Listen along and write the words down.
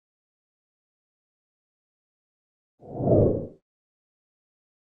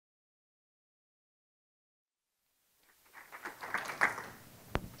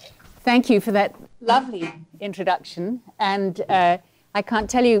Thank you for that lovely introduction. And I can't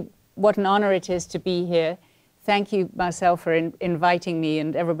tell you what an honor it is to be here. Thank you, Marcel, for inviting me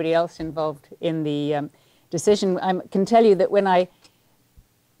and everybody else involved in the decision. I can tell you that when I,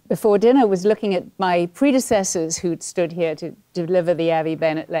 before dinner, was looking at my predecessors who'd stood here to deliver the Avie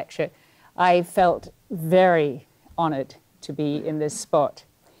Bennett lecture, I felt very honored to be in this spot.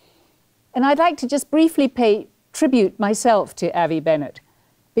 And I'd like to just briefly pay tribute myself to Avie Bennett,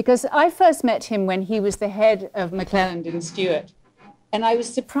 because I first met him when he was the head of McClelland and Stewart. And I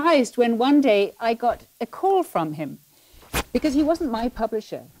was surprised when one day I got a call from him, because he wasn't my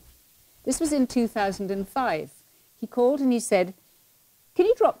publisher. This was in 2005. He called and he said, "Can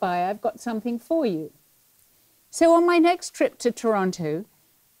you drop by? I've got something for you." So on my next trip to Toronto,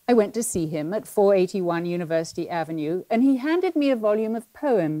 I went to see him at 481 University Avenue, and he handed me a volume of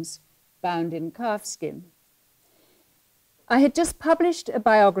poems bound in calfskin. I had just published a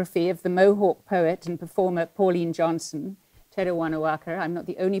biography of the Mohawk poet and performer Pauline Johnson, Terewanawaka. I'm not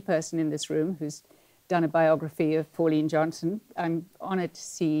the only person in this room who's done a biography of Pauline Johnson. I'm honored to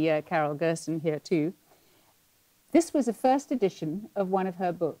see Carol Gerson here too. This was a first edition of one of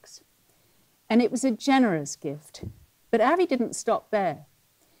her books, and it was a generous gift. But Avie didn't stop there.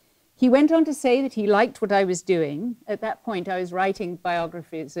 He went on to say that he liked what I was doing. At that point, I was writing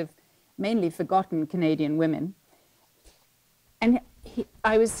biographies of mainly forgotten Canadian women. And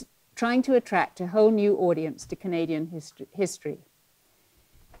I was trying to attract a whole new audience to Canadian history.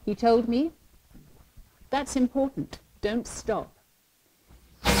 He told me, "That's important, don't stop."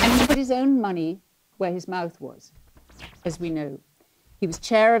 And he put his own money where his mouth was, as we know. He was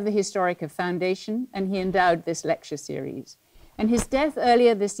chair of the Historica Foundation, and he endowed this lecture series. And his death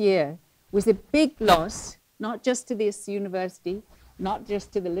earlier this year was a big loss, not just to this university, not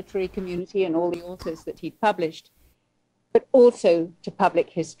just to the literary community and all the authors that he'd published, but also to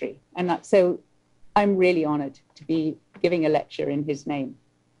public history. And so I'm really honored to be giving a lecture in his name.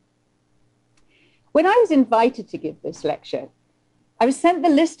 When I was invited to give this lecture, I was sent the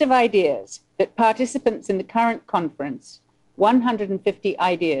list of ideas that participants in the current conference, 150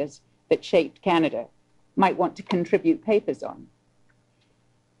 ideas that shaped Canada, might want to contribute papers on.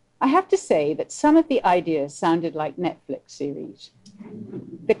 I have to say that some of the ideas sounded like Netflix series.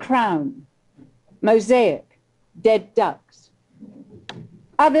 The Crown, Mosaic, Dead ducks.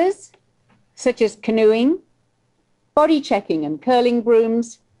 Others, such as canoeing, body checking and curling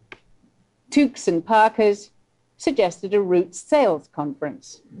brooms, toques and parkas, suggested a roots sales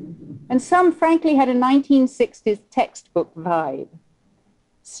conference. And some, frankly, had a 1960s textbook vibe.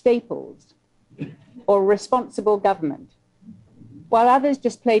 Staples or responsible government, while others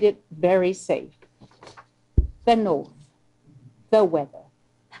just played it very safe. The North, the weather.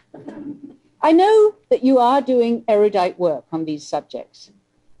 I know that you are doing erudite work on these subjects,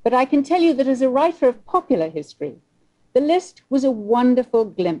 but I can tell you that as a writer of popular history, the list was a wonderful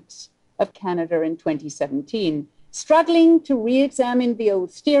glimpse of Canada in 2017, struggling to re-examine the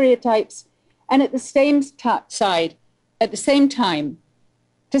old stereotypes and at the same time,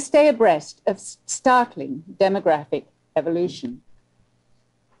 to stay abreast of startling demographic evolution.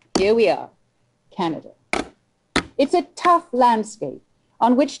 Here we are, Canada. It's a tough landscape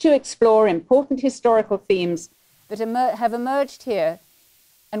on which to explore important historical themes that have emerged here,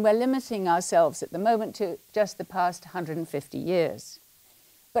 and we're limiting ourselves at the moment to just the past 150 years.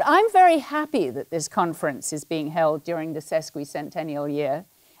 But I'm very happy that this conference is being held during the sesquicentennial year,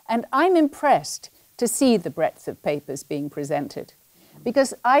 and I'm impressed to see the breadth of papers being presented,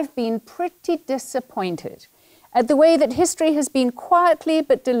 because I've been pretty disappointed at the way that history has been quietly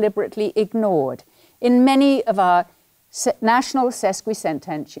but deliberately ignored in many of our national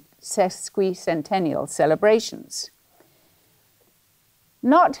sesquicentennial celebrations.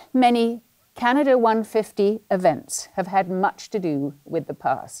 Not many Canada 150 events have had much to do with the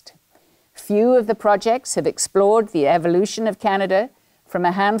past. Few of the projects have explored the evolution of Canada from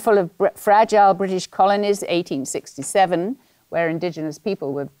a handful of fragile British colonies, 1867, where Indigenous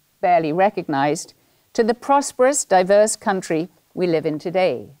people were barely recognized, to the prosperous, diverse country we live in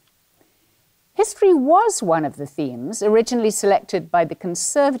today. History was one of the themes originally selected by the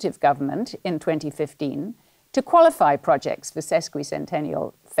Conservative government in 2015 to qualify projects for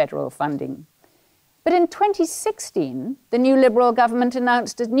sesquicentennial federal funding. But in 2016, the new Liberal government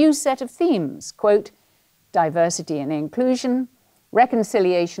announced a new set of themes, quote, diversity and inclusion,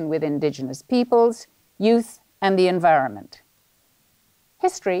 reconciliation with Indigenous peoples, youth, and the environment.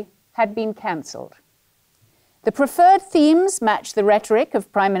 History had been cancelled. The preferred themes match the rhetoric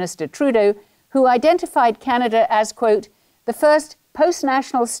of Prime Minister Trudeau, who identified Canada as, quote, the first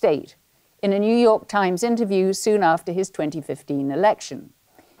post-national state in a New York Times interview soon after his 2015 election.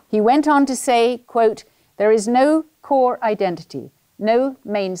 He went on to say, quote, "There is no core identity, no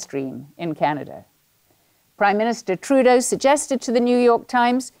mainstream in Canada." Prime Minister Trudeau suggested to the New York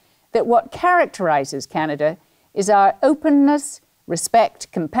Times that what characterizes Canada is our openness, respect,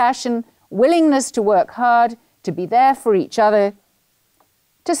 compassion, willingness to work hard, to be there for each other,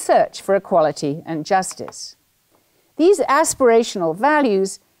 to search for equality and justice. These aspirational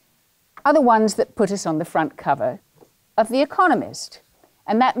values are the ones that put us on the front cover of The Economist,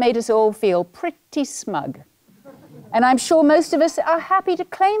 and that made us all feel pretty smug. And I'm sure most of us are happy to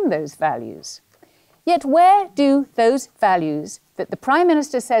claim those values. Yet where do those values that the Prime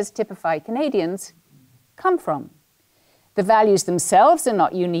Minister says typify Canadians come from? The values themselves are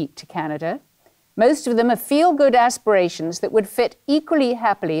not unique to Canada. Most of them are feel-good aspirations that would fit equally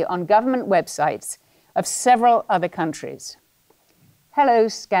happily on government websites of several other countries. Hello,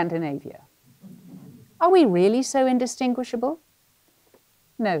 Scandinavia. Are we really so indistinguishable?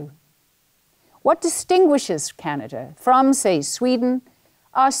 No. What distinguishes Canada from, say, Sweden,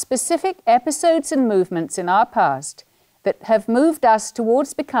 are specific episodes and movements in our past that have moved us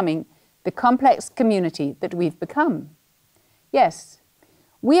towards becoming the complex community that we've become. Yes,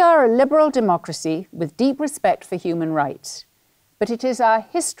 we are a liberal democracy with deep respect for human rights, but it is our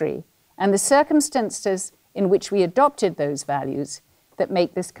history and the circumstances in which we adopted those values that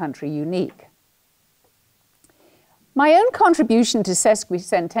make this country unique. My own contribution to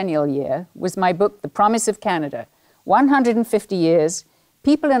sesquicentennial year was my book, The Promise of Canada, 150 Years,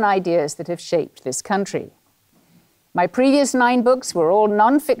 People and Ideas That Have Shaped This Country. My previous 9 books were all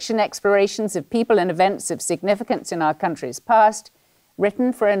non-fiction explorations of people and events of significance in our country's past,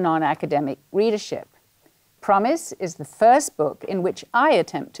 written for a non-academic readership. Promise is the first book in which I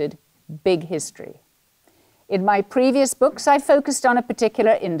attempted big history. In my previous books, I focused on a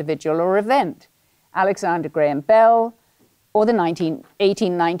particular individual or event, Alexander Graham Bell, or the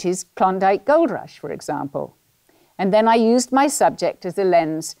 1890s Klondike Gold Rush, for example. And then I used my subject as a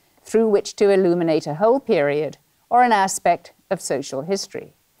lens through which to illuminate a whole period or an aspect of social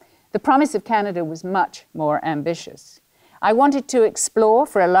history. The Promise of Canada was much more ambitious. I wanted to explore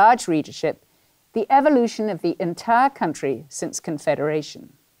for a large readership the evolution of the entire country since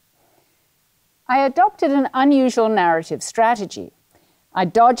Confederation. I adopted an unusual narrative strategy. I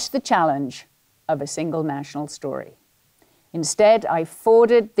dodged the challenge of a single national story. Instead, I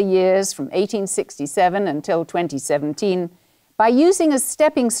forwarded the years from 1867 until 2017 by using as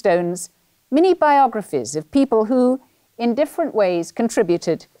stepping stones mini-biographies of people who, in different ways,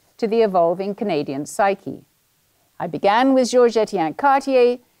 contributed to the evolving Canadian psyche. I began with Georges-Étienne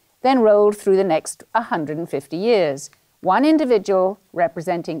Cartier, then rolled through the next 150 years, one individual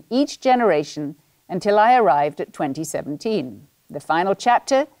representing each generation until I arrived at 2017. The final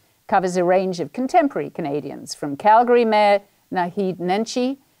chapter covers a range of contemporary Canadians, from Calgary Mayor Naheed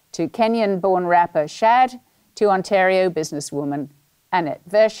Nenshi to Kenyan-born rapper Shad to Ontario businesswoman Annette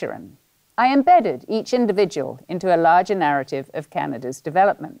Verschuren. I embedded each individual into a larger narrative of Canada's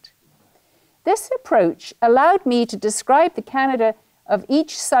development. This approach allowed me to describe the Canada of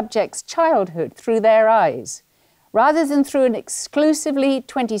each subject's childhood through their eyes, rather than through an exclusively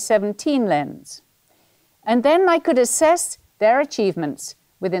 2017 lens. And then I could assess their achievements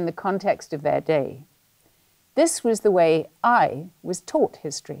within the context of their day. This was the way I was taught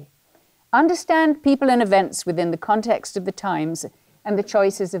history. Understand people and events within the context of the times and the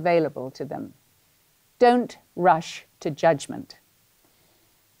choices available to them. Don't rush to judgment.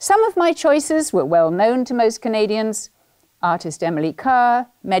 Some of my choices were well known to most Canadians: artist Emily Carr,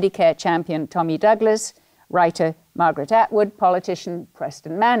 Medicare champion Tommy Douglas, writer Margaret Atwood, politician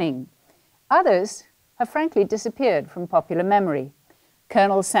Preston Manning. Others have frankly disappeared from popular memory: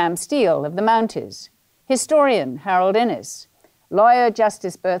 Colonel Sam Steele of the Mounties, historian Harold Innis, lawyer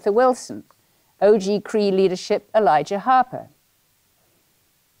Justice Bertha Wilson, OG Cree leadership Elijah Harper.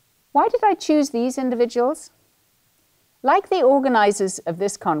 Why did I choose these individuals? Like the organizers of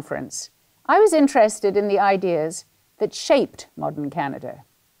this conference, I was interested in the ideas that shaped modern Canada.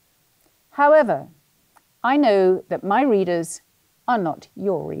 However, I know that my readers are not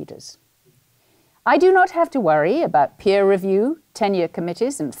your readers. I do not have to worry about peer review, tenure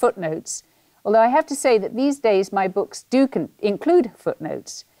committees, and footnotes, although I have to say that these days my books do include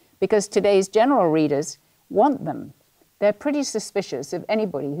footnotes because today's general readers want them. They're pretty suspicious of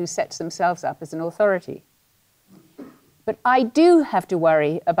anybody who sets themselves up as an authority. But I do have to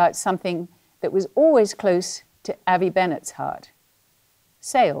worry about something that was always close to Avie Bennett's heart: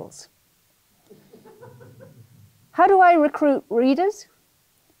 sales. How do I recruit readers?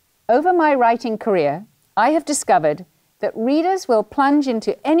 Over my writing career, I have discovered that readers will plunge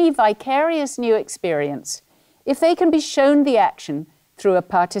into any vicarious new experience if they can be shown the action through a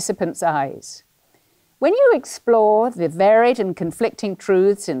participant's eyes. When you explore the varied and conflicting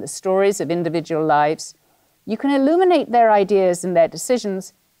truths in the stories of individual lives, you can illuminate their ideas and their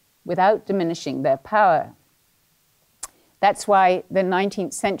decisions without diminishing their power. That's why the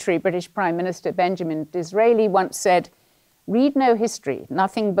 19th century British Prime Minister Benjamin Disraeli once said, "Read no history,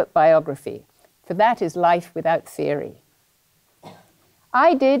 nothing but biography, for that is life without theory."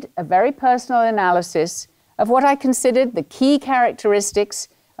 I did a very personal analysis of what I considered the key characteristics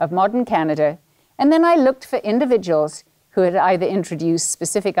of modern Canada, and then I looked for individuals who had either introduced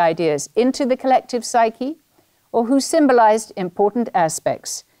specific ideas into the collective psyche or who symbolized important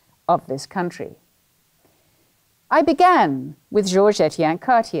aspects of this country. I began with Georges-Étienne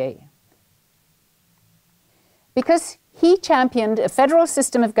Cartier because he championed a federal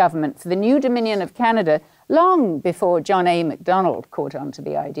system of government for the new Dominion of Canada long before John A. Macdonald caught on to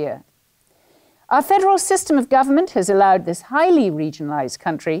the idea. Our federal system of government has allowed this highly regionalized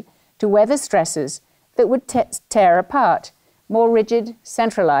country to weather stresses that would tear apart more rigid,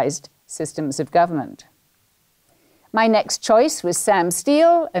 centralized systems of government. My next choice was Sam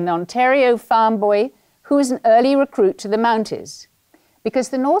Steele, an Ontario farm boy who was an early recruit to the Mounties, because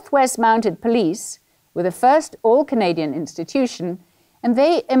the Northwest Mounted Police were the first all-Canadian institution, and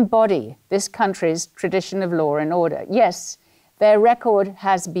they embody this country's tradition of law and order. Yes, their record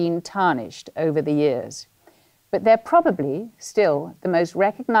has been tarnished over the years, but they're probably still the most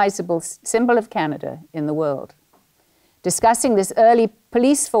recognizable symbol of Canada in the world. Discussing this early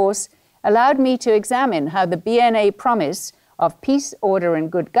police force allowed me to examine how the BNA promise of peace, order, and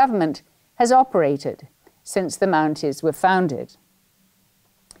good government has operated since the Mounties were founded.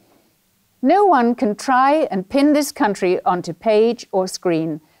 No one can try and pin this country onto page or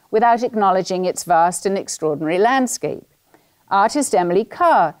screen without acknowledging its vast and extraordinary landscape. Artist Emily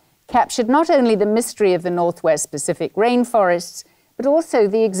Carr captured not only the mystery of the Northwest Pacific rainforests, but also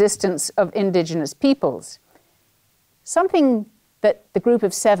the existence of indigenous peoples, something that the Group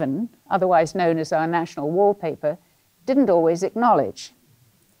of Seven, otherwise known as our national wallpaper, didn't always acknowledge.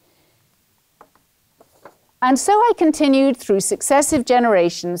 And so I continued through successive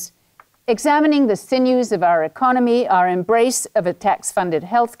generations, examining the sinews of our economy, our embrace of a tax-funded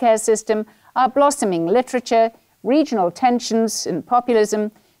healthcare system, our blossoming literature, regional tensions and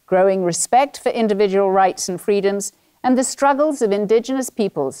populism, growing respect for individual rights and freedoms, and the struggles of Indigenous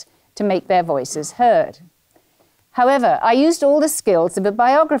peoples to make their voices heard. However, I used all the skills of a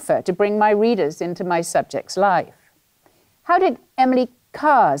biographer to bring my readers into my subject's life. How did Emily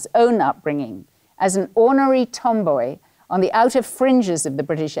Carr's own upbringing as an ornery tomboy on the outer fringes of the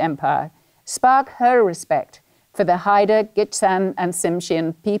British Empire spark her respect for the Haida, Gitxsan, and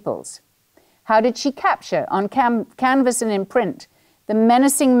Tsimshian peoples? How did she capture on canvas and in print the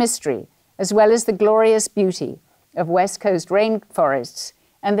menacing mystery as well as the glorious beauty of West Coast rainforests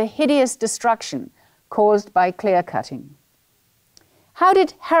and the hideous destruction caused by clear-cutting? How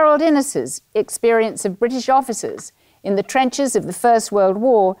did Harold Innes's experience of British officers in the trenches of the First World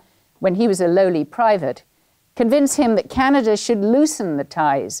War, when he was a lowly private, convince him that Canada should loosen the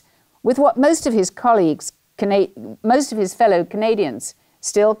ties with what most of his colleagues, most of his fellow Canadians,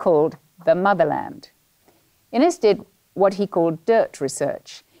 still called the motherland? Innes did what he called dirt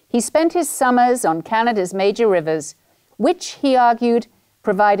research. He spent his summers on Canada's major rivers, which, he argued,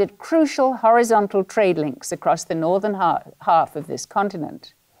 provided crucial horizontal trade links across the northern half of this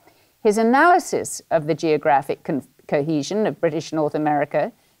continent. His analysis of the geographic cohesion of British North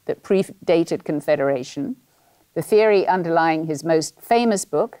America that predated Confederation, the theory underlying his most famous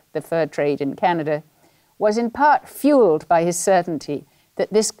book, The Fur Trade in Canada, was in part fueled by his certainty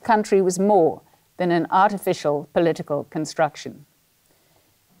that this country was more than an artificial political construction.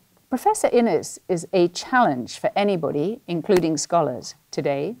 Professor Innes is a challenge for anybody, including scholars,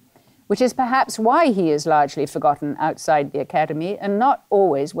 today, which is perhaps why he is largely forgotten outside the academy and not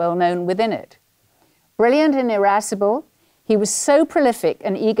always well known within it. Brilliant and irascible, he was so prolific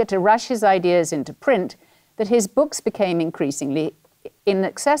and eager to rush his ideas into print that his books became increasingly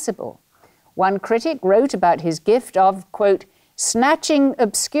inaccessible. One critic wrote about his gift of, quote, snatching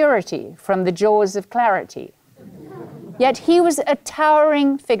obscurity from the jaws of clarity. Yet he was a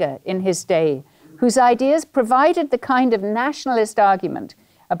towering figure in his day, whose ideas provided the kind of nationalist argument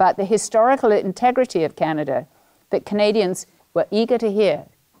about the historical integrity of Canada that Canadians were eager to hear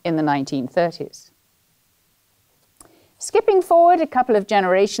in the 1930s. Skipping forward a couple of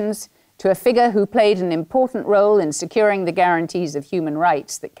generations to a figure who played an important role in securing the guarantees of human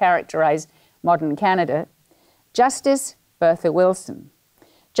rights that characterize modern Canada, Justice Bertha Wilson.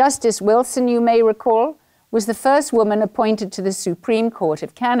 Justice Wilson, you may recall, was the first woman appointed to the Supreme Court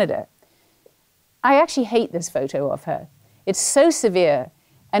of Canada. I actually hate this photo of her. It's so severe.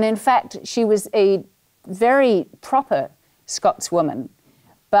 And in fact, she was a very proper Scotswoman,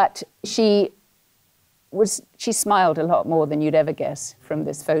 but she smiled a lot more than you'd ever guess from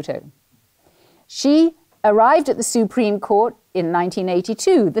this photo. She arrived at the Supreme Court in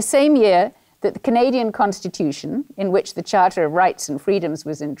 1982, the same year that the Canadian Constitution, in which the Charter of Rights and Freedoms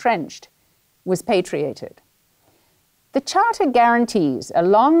was entrenched, was patriated. The Charter guarantees a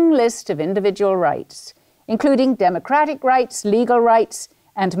long list of individual rights, including democratic rights, legal rights,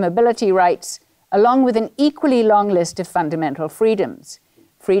 and mobility rights, along with an equally long list of fundamental freedoms: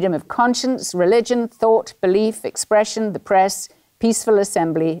 freedom of conscience, religion, thought, belief, expression, the press, peaceful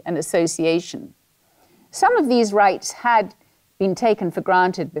assembly, and association. Some of these rights had been taken for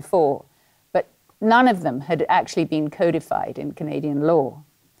granted before, but none of them had actually been codified in Canadian law.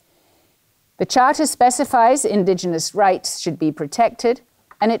 The Charter specifies Indigenous rights should be protected,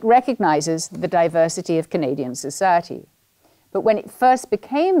 and it recognizes the diversity of Canadian society. But when it first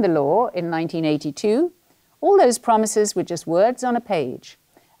became the law in 1982, all those promises were just words on a page,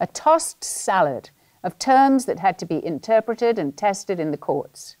 a tossed salad of terms that had to be interpreted and tested in the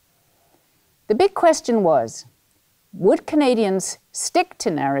courts. The big question was, would Canadians stick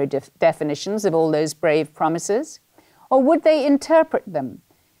to narrow definitions of all those brave promises, or would they interpret them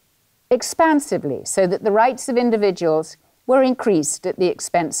expansively so that the rights of individuals were increased at the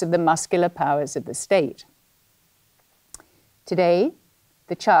expense of the muscular powers of the state? Today,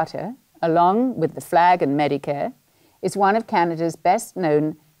 the Charter, along with the flag and Medicare, is one of Canada's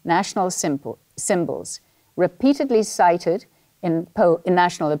best-known national symbols, repeatedly cited in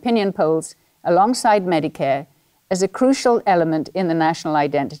national opinion polls alongside Medicare as a crucial element in the national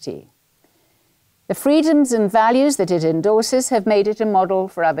identity. The freedoms and values that it endorses have made it a model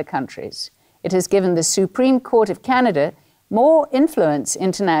for other countries. It has given the Supreme Court of Canada more influence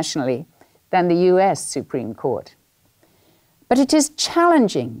internationally than the US Supreme Court. But it is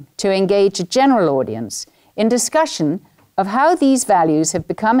challenging to engage a general audience in discussion of how these values have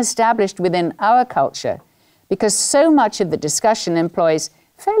become established within our culture, because so much of the discussion employs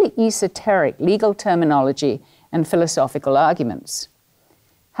fairly esoteric legal terminology and philosophical arguments.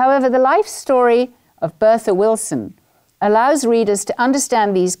 However, the life story of Bertha Wilson allows readers to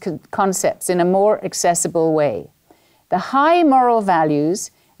understand these concepts in a more accessible way. The high moral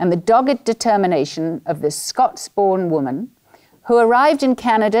values and the dogged determination of this Scots-born woman, who arrived in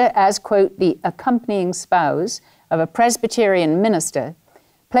Canada as, quote, the accompanying spouse of a Presbyterian minister,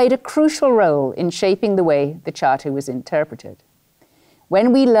 played a crucial role in shaping the way the Charter was interpreted.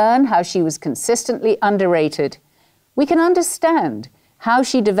 When we learn how she was consistently underrated, we can understand how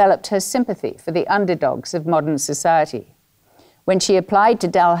she developed her sympathy for the underdogs of modern society. When she applied to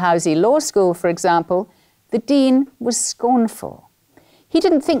Dalhousie Law School, for example, the dean was scornful. He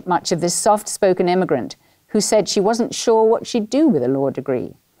didn't think much of this soft-spoken immigrant who said she wasn't sure what she'd do with a law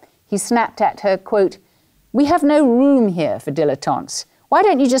degree. He snapped at her, quote, "We have no room here for dilettantes. Why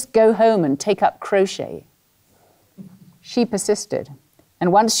don't you just go home and take up crochet?" She persisted.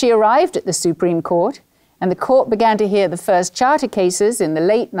 And once she arrived at the Supreme Court, and the court began to hear the first Charter cases in the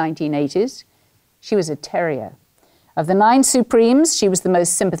late 1980s, she was a terrier. Of the 9 Supremes, she was the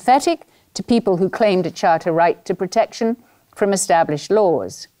most sympathetic to people who claimed a Charter right to protection from established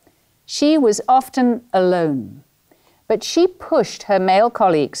laws. She was often alone, but she pushed her male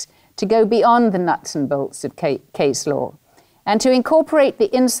colleagues to go beyond the nuts and bolts of case law and to incorporate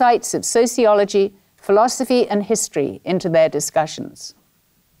the insights of sociology, philosophy, and history into their discussions.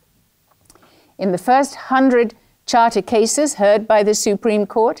 In the first 100 Charter cases heard by the Supreme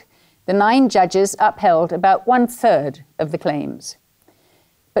Court, the 9 judges upheld about 1/3 of the claims.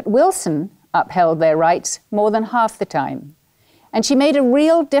 But Wilson upheld their rights more than half the time, and she made a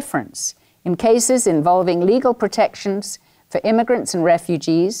real difference in cases involving legal protections for immigrants and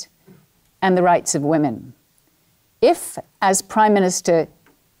refugees and the rights of women. If, as Prime Minister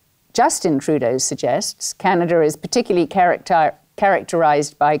Justin Trudeau suggests, Canada is particularly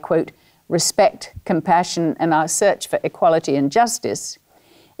characterized by, quote, respect, compassion, and our search for equality and justice,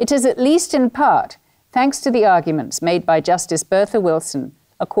 it is at least in part thanks to the arguments made by Justice Bertha Wilson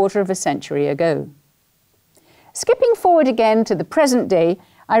a quarter of a century ago. Skipping forward again to the present day,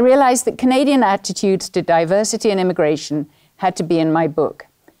 I realized that Canadian attitudes to diversity and immigration had to be in my book,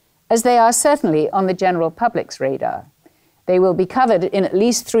 as they are certainly on the general public's radar. They will be covered in at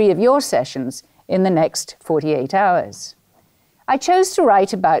least 3 of your sessions in the next 48 hours. I chose to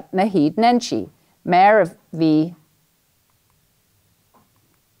write about Naheed Nenshi, mayor of the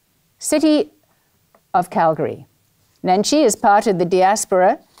city of Calgary. Nenshi is part of the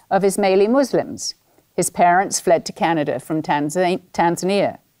diaspora of Ismaili Muslims. His parents fled to Canada from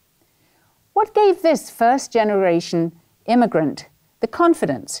Tanzania. What gave this first-generation immigrant the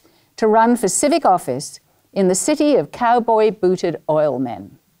confidence to run for civic office in the city of cowboy-booted oil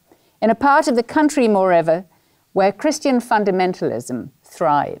men, in a part of the country, moreover, where Christian fundamentalism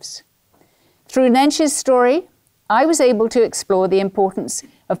thrives. Through Nensh's story, I was able to explore the importance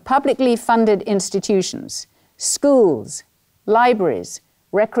of publicly funded institutions, schools, libraries,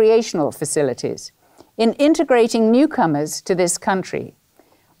 recreational facilities, in integrating newcomers to this country.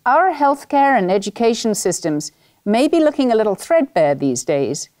 Our healthcare and education systems may be looking a little threadbare these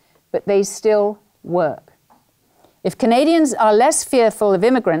days, but they still work. If Canadians are less fearful of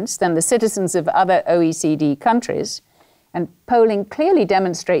immigrants than the citizens of other OECD countries, and polling clearly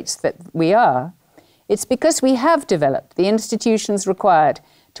demonstrates that we are, it's because we have developed the institutions required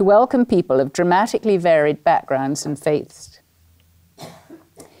to welcome people of dramatically varied backgrounds and faiths.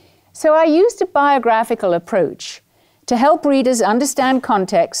 So I used a biographical approach to help readers understand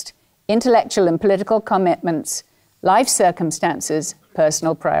context, intellectual and political commitments, life circumstances,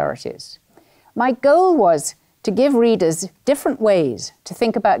 personal priorities. My goal was to give readers different ways to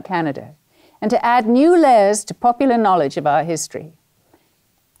think about Canada and to add new layers to popular knowledge of our history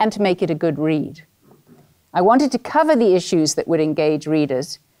and to make it a good read. I wanted to cover the issues that would engage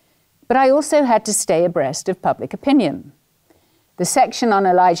readers, but I also had to stay abreast of public opinion. The section on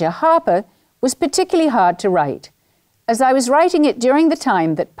Elijah Harper was particularly hard to write, as I was writing it during the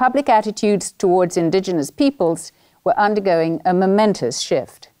time that public attitudes towards Indigenous peoples were undergoing a momentous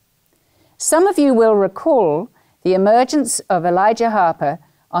shift. Some of you will recall the emergence of Elijah Harper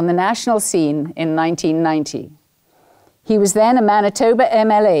on the national scene in 1990. He was then a Manitoba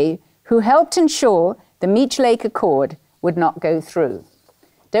MLA who helped ensure the Meech Lake Accord would not go through.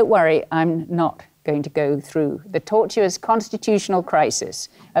 Don't worry, I'm not going to go through the tortuous constitutional crisis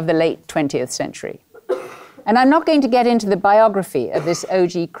of the late 20th century. And I'm not going to get into the biography of this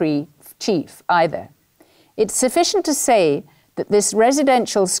OG Cree chief either. It's sufficient to say that this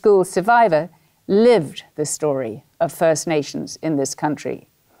residential school survivor lived the story of First Nations in this country.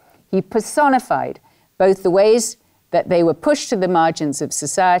 He personified both the ways that they were pushed to the margins of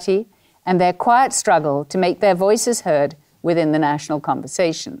society and their quiet struggle to make their voices heard within the national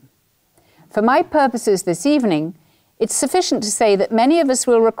conversation. For my purposes this evening, it's sufficient to say that many of us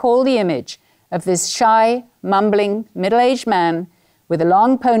will recall the image of this shy, mumbling, middle-aged man with a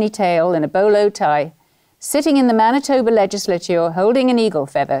long ponytail and a bolo tie, sitting in the Manitoba legislature holding an eagle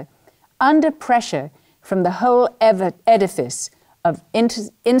feather, under pressure from the whole edifice of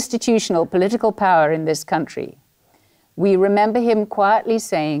institutional political power in this country. We remember him quietly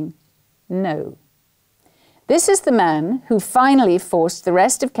saying, "No." This is the man who finally forced the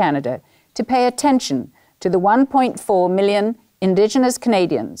rest of Canada to pay attention to the 1.4 million Indigenous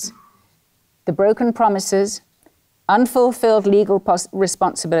Canadians, the broken promises, unfulfilled legal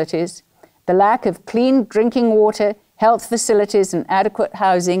responsibilities, the lack of clean drinking water, health facilities, and adequate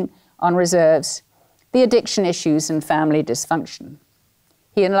housing on reserves, the addiction issues and family dysfunction.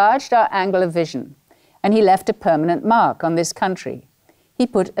 He enlarged our angle of vision, and he left a permanent mark on this country. He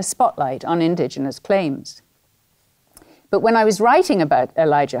put a spotlight on Indigenous claims. But when I was writing about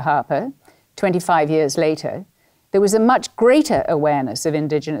Elijah Harper, 25 years later, there was a much greater awareness of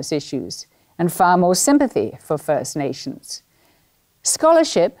Indigenous issues and far more sympathy for First Nations.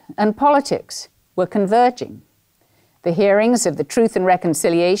 Scholarship and politics were converging. The hearings of the Truth and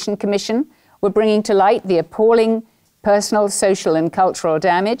Reconciliation Commission were bringing to light the appalling personal, social, and cultural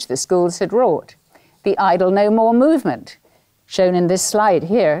damage the schools had wrought. The Idle No More movement, shown in this slide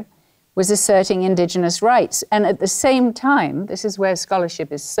here, was asserting Indigenous rights. And at the same time, this is where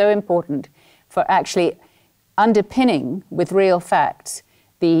scholarship is so important for actually underpinning with real facts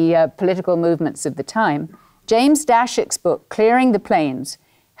the political movements of the time, James Dashick's book, Clearing the Plains,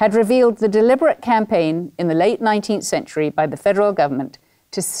 had revealed the deliberate campaign in the late 19th century by the federal government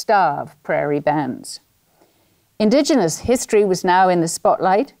to starve prairie bands. Indigenous history was now in the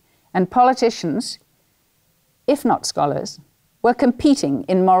spotlight, and politicians, if not scholars, were competing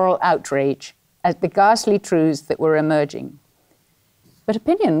in moral outrage at the ghastly truths that were emerging. But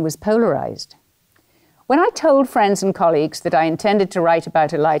opinion was polarized. When I told friends and colleagues that I intended to write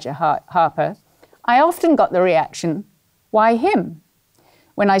about Elijah Harper, I often got the reaction, "Why him?"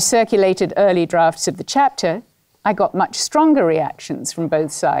 When I circulated early drafts of the chapter, I got much stronger reactions from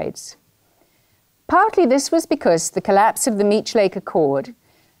both sides. Partly this was because the collapse of the Meech Lake Accord,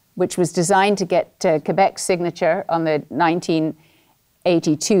 which was designed to get Quebec's signature on the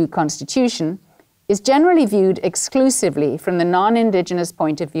 1982 Constitution, is generally viewed exclusively from the non-Indigenous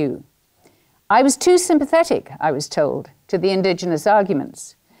point of view. I was too sympathetic, I was told, to the Indigenous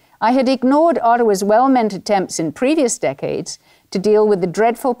arguments. I had ignored Ottawa's well-meant attempts in previous decades to deal with the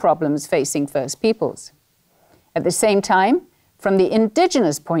dreadful problems facing First Peoples. At the same time, from the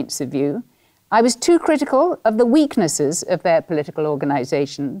indigenous points of view, I was too critical of the weaknesses of their political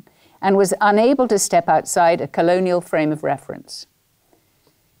organization and was unable to step outside a colonial frame of reference.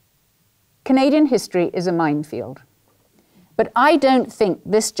 Canadian history is a minefield, but I don't think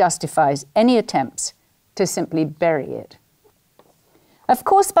this justifies any attempts to simply bury it. Of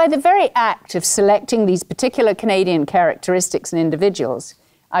course, by the very act of selecting these particular Canadian characteristics and individuals,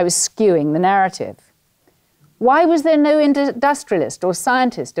 I was skewing the narrative. Why was there no industrialist or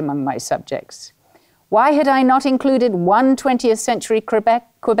scientist among my subjects? Why had I not included one 20th century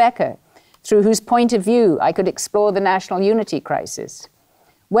Quebecer through whose point of view I could explore the national unity crisis?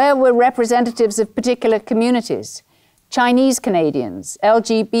 Where were representatives of particular communities, Chinese Canadians,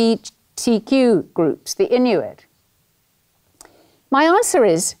 LGBTQ groups, the Inuit? My answer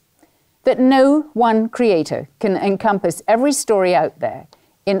is that no one creator can encompass every story out there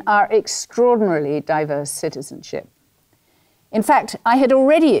in our extraordinarily diverse citizenship. In fact, I had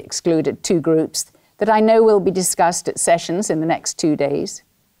already excluded two groups that I know will be discussed at sessions in the next 2 days: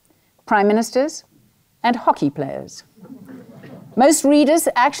 prime ministers and hockey players. Most readers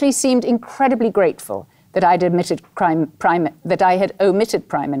actually seemed incredibly grateful that I had omitted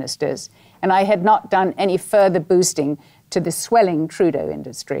prime ministers, and I had not done any further boosting to the swelling Trudeau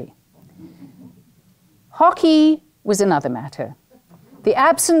industry. Hockey was another matter. The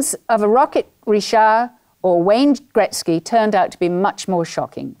absence of a Rocket Richard or Wayne Gretzky turned out to be much more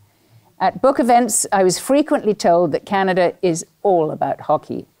shocking. At book events, I was frequently told that Canada is all about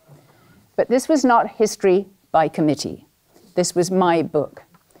hockey. But this was not history by committee. This was my book.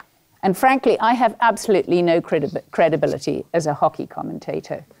 And frankly, I have absolutely no credibility as a hockey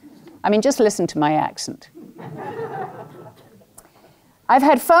commentator. I mean, just listen to my accent. I've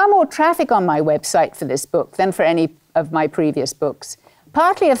had far more traffic on my website for this book than for any of my previous books,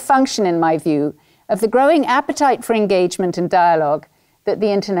 partly a function, in my view, of the growing appetite for engagement and dialogue that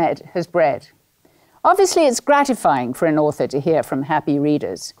the internet has bred. Obviously, it's gratifying for an author to hear from happy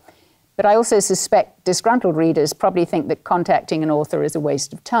readers, but I also suspect disgruntled readers probably think that contacting an author is a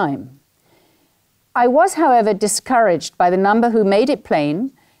waste of time. I was, however, discouraged by the number who made it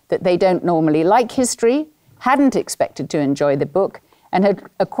plain that they don't normally like history, hadn't expected to enjoy the book, and had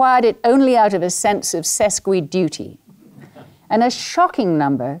acquired it only out of a sense of sesquiduty. And a shocking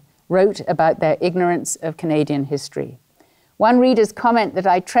number wrote about their ignorance of Canadian history. One reader's comment that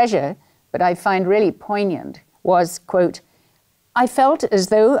I treasure, but I find really poignant, was, quote, "I felt as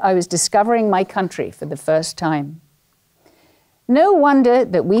though I was discovering my country for the first time." No wonder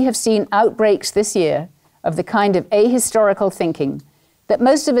that we have seen outbreaks this year of the kind of ahistorical thinking that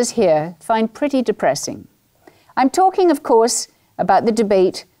most of us here find pretty depressing. I'm talking, of course, about the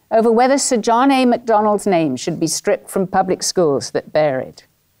debate over whether Sir John A. Macdonald's name should be stripped from public schools that bear it.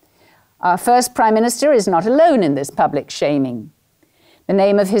 Our first Prime Minister is not alone in this public shaming. The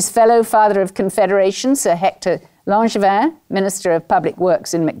name of his fellow Father of Confederation, Sir Hector Langevin, Minister of Public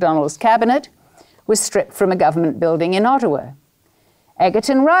Works in Macdonald's cabinet, was stripped from a government building in Ottawa.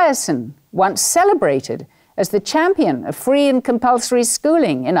 Egerton Ryerson, once celebrated as the champion of free and compulsory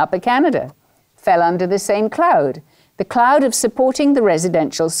schooling in Upper Canada, fell under the same cloud, the cloud of supporting the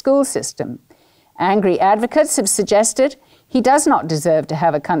residential school system. Angry advocates have suggested he does not deserve to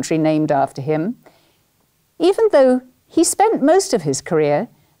have a country named after him, even though he spent most of his career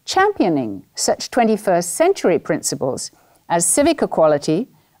championing such 21st century principles as civic equality,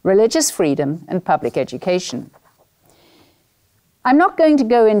 religious freedom, and public education. I'm not going to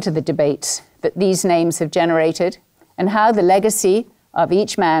go into the debates that these names have generated and how the legacy of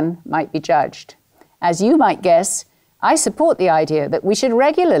each man might be judged. As you might guess, I support the idea that we should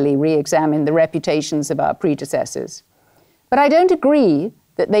regularly re-examine the reputations of our predecessors. But I don't agree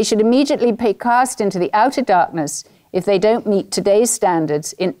that they should immediately be cast into the outer darkness if they don't meet today's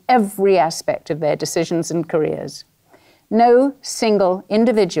standards in every aspect of their decisions and careers. No single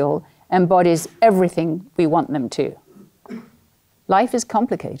individual embodies everything we want them to. Life is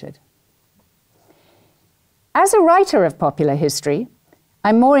complicated. As a writer of popular history,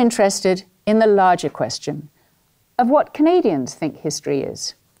 I'm more interested in the larger question of what Canadians think history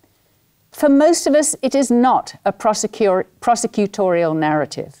is. For most of us, it is not a prosecutorial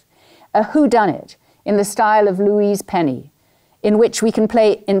narrative, a whodunit in the style of Louise Penny, in which we can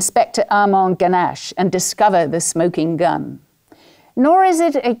play Inspector Armand Ganache and discover the smoking gun. Nor is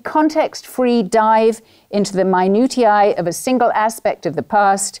it a context-free dive into the minutiae of a single aspect of the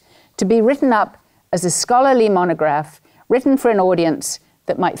past to be written up as a scholarly monograph written for an audience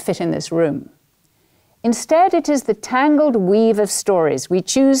that might fit in this room. Instead, it is the tangled weave of stories we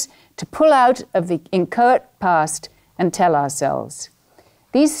choose to pull out of the inchoate past and tell ourselves.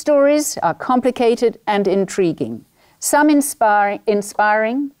 These stories are complicated and intriguing, some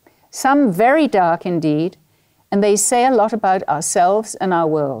inspiring, some very dark indeed, and they say a lot about ourselves and our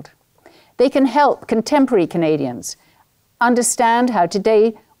world. They can help contemporary Canadians understand how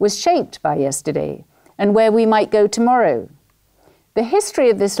today was shaped by yesterday and where we might go tomorrow. The history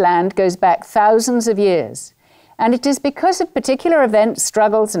of this land goes back thousands of years, and it is because of particular events,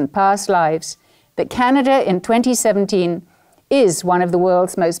 struggles, and past lives that Canada in 2017 is one of the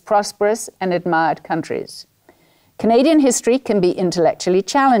world's most prosperous and admired countries. Canadian history can be intellectually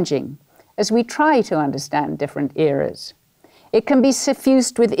challenging as we try to understand different eras. It can be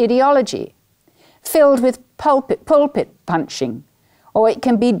suffused with ideology, filled with pulpit punching, or it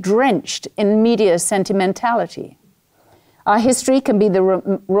can be drenched in media sentimentality. Our history can be the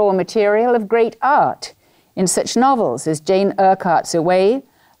raw material of great art in such novels as Jane Urquhart's Away,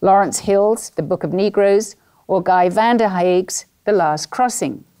 Lawrence Hill's The Book of Negroes, or Guy Vanderhaeg's The Last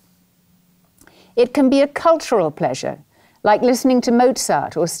Crossing. It can be a cultural pleasure, like listening to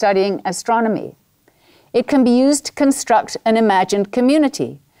Mozart or studying astronomy. It can be used to construct an imagined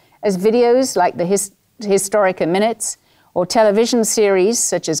community, as videos like the Historica Minutes or television series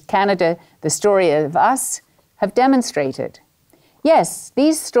such as Canada, The Story of Us, have demonstrated. Yes,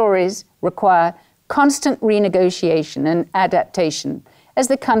 these stories require constant renegotiation and adaptation as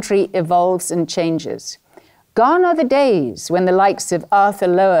the country evolves and changes. Gone are the days when the likes of Arthur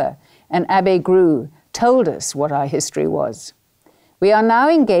Lower and Abbé Groux told us what our history was. We are now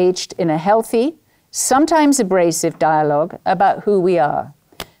engaged in a healthy, sometimes abrasive dialogue about who we are.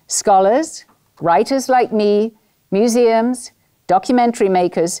 Scholars, writers like me, museums, documentary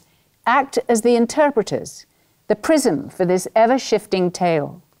makers act as the interpreters, the prism for this ever-shifting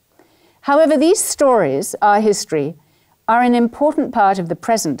tale. However, these stories, our history, are an important part of the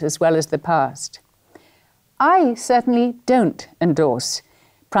present as well as the past. I certainly don't endorse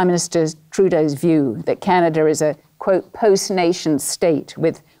Prime Minister Trudeau's view that Canada is a, quote, post-nation state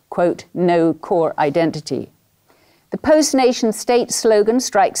with, quote, no core identity. The post-nation state slogan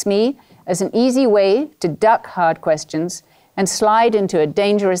strikes me as an easy way to duck hard questions and slide into a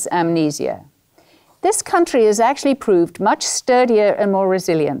dangerous amnesia. This country has actually proved much sturdier and more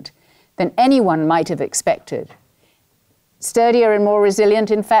resilient than anyone might have expected. Sturdier and more resilient,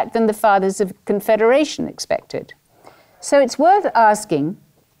 in fact, than the fathers of Confederation expected. So it's worth asking,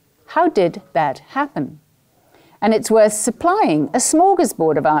 how did that happen? And it's worth supplying a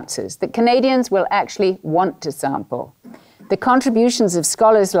smorgasbord of answers that Canadians will actually want to sample. The contributions of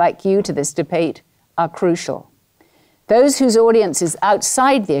scholars like you to this debate are crucial. Those whose audience is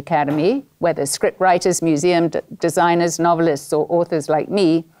outside the Academy, whether scriptwriters, museum designers, novelists, or authors like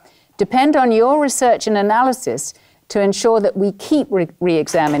me, depend on your research and analysis to ensure that we keep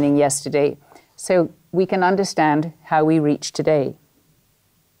re-examining yesterday so we can understand how we reach today.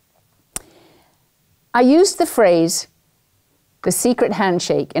 I used the phrase, the secret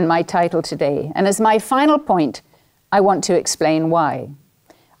handshake, in my title today, and as my final point, I want to explain why.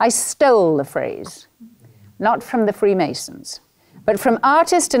 I stole the phrase, not from the Freemasons, but from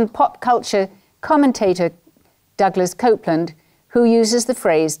artist and pop culture commentator Douglas Copeland, who uses the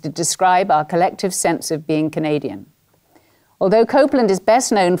phrase to describe our collective sense of being Canadian. Although Copeland is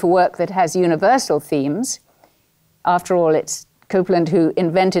best known for work that has universal themes, after all, it's Copeland who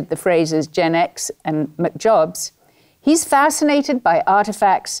invented the phrases Gen X and McJobs, he's fascinated by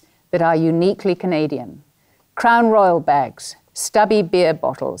artifacts that are uniquely Canadian. Crown Royal bags, stubby beer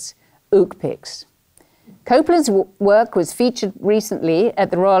bottles, ook picks. Copeland's work was featured recently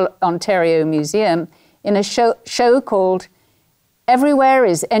at the Royal Ontario Museum in a show called Everywhere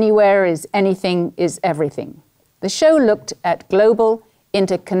is Anywhere is Anything is Everything. The show looked at global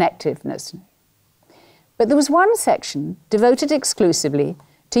interconnectedness. But there was one section devoted exclusively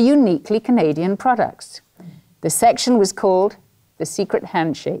to uniquely Canadian products. The section was called The Secret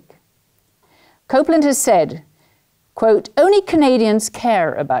Handshake. Copeland has said, quote, only Canadians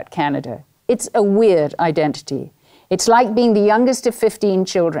care about Canada. It's a weird identity. It's like being the youngest of 15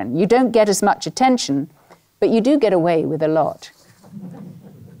 children. You don't get as much attention, but you do get away with a lot.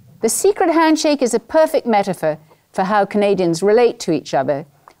 The secret handshake is a perfect metaphor for how Canadians relate to each other,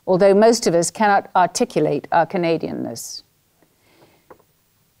 although most of us cannot articulate our Canadianness.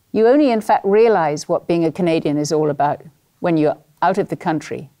 You only, in fact, realize what being a Canadian is all about when you're out of the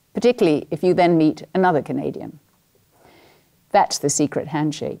country, particularly if you then meet another Canadian. That's the secret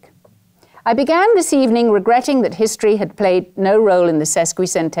handshake. I began this evening regretting that history had played no role in the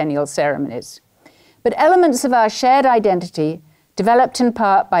sesquicentennial ceremonies, but elements of our shared identity, developed in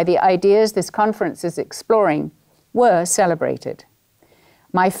part by the ideas this conference is exploring, were celebrated.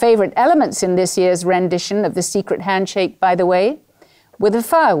 My favorite elements in this year's rendition of the secret handshake, by the way, were the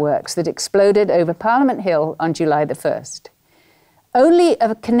fireworks that exploded over Parliament Hill on July the 1st. Only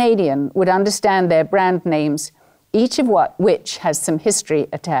a Canadian would understand their brand names, each of which has some history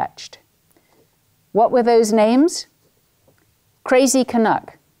attached. What were those names? Crazy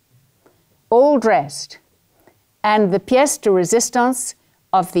Canuck, all dressed, and the pièce de résistance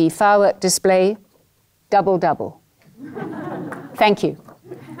of the firework display, double double. Thank you.